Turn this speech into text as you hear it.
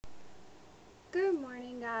Good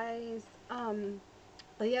morning, guys.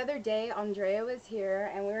 The other day, Andrea was here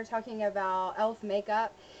and we were talking about e.l.f.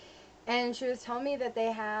 makeup, and she was telling me that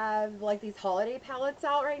they have like these holiday palettes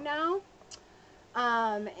out right now.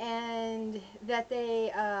 And that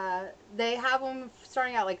they have them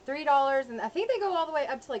starting at like $3, and I think they go all the way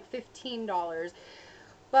up to like $15.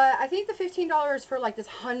 But I think the $15 for like this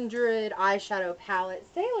 100 eyeshadow palette.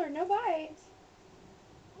 Sailor, no bite.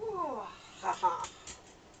 Ooh, haha.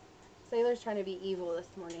 Sailor's trying to be evil this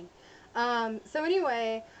morning. So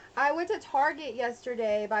anyway, I went to Target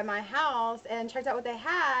yesterday by my house and checked out what they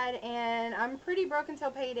had, and I'm pretty broke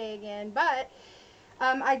until payday again. But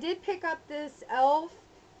I did pick up this e.l.f.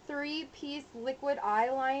 3-piece liquid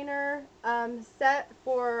eyeliner set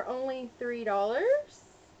for only $3,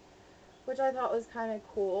 which I thought was kind of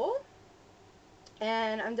cool.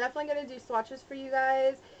 And I'm definitely going to do swatches for you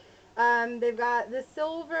guys. They've got the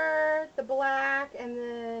silver, the black, and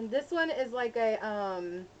then this one is like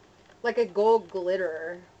a gold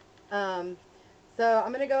glitter. So I'm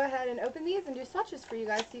gonna go ahead and open these and do swatches for you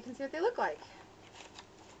guys so you can see what they look like.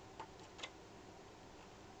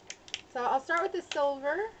 So I'll start with the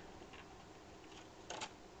silver.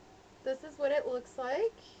 This is what it looks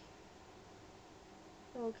like.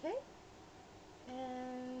 Okay.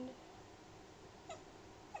 And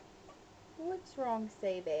what's wrong,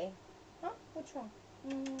 Sabe? Huh? What's wrong?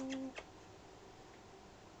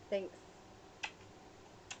 Thanks.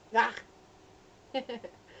 Ah.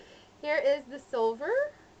 Here is the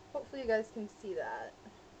silver. Hopefully you guys can see that.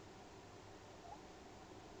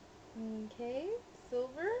 Okay,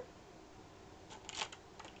 silver.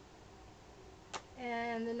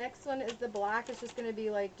 And the next one is the black. It's just going to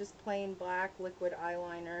be like just plain black liquid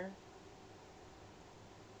eyeliner.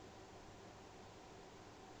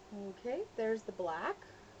 Okay, there's the black.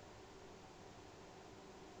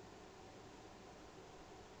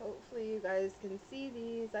 Hopefully you guys can see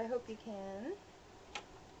these. I hope you can.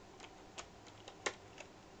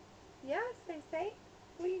 Yeah, say.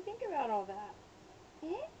 What do you think about all that?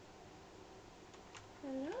 Hmm?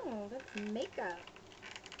 I know, that's makeup.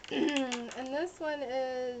 And this one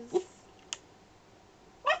is...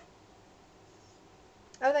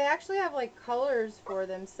 Oh, they actually have like colors for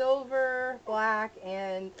them. Silver, black,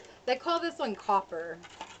 and they call this one copper.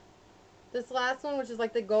 This last one, which is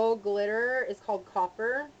like the gold glitter, is called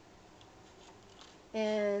copper.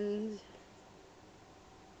 And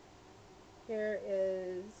here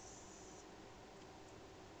is...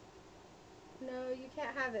 No, you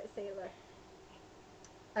can't have it, Sailor.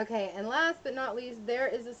 Okay, and last but not least, there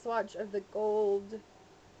is a swatch of the gold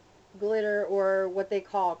glitter, or what they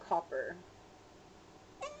call copper.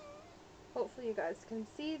 Hopefully you guys can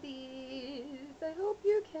see these. I hope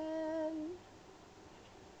you can.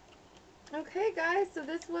 Okay, guys, so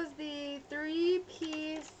this was the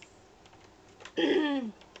 3-piece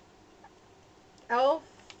e.l.f.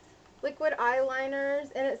 liquid eyeliners,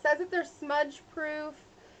 and it says that they're smudge proof,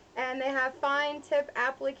 and they have fine tip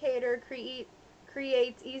applicator,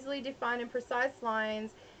 creates easily defined and precise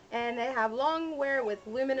lines, and they have long wear with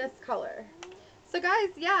luminous color. So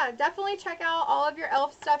guys, yeah, definitely check out all of your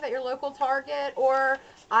e.l.f. stuff at your local Target or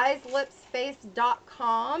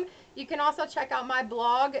eyeslipsface.com. You can also check out my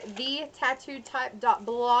blog,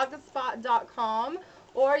 thetattooedtype.blogspot.com,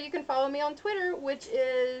 or you can follow me on Twitter, which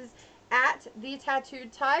is at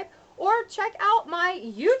thetattooedtype, or check out my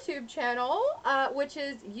YouTube channel, which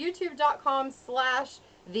is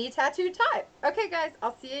youtube.com/thetattooedtype. Okay, guys,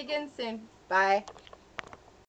 I'll see you again soon. Bye.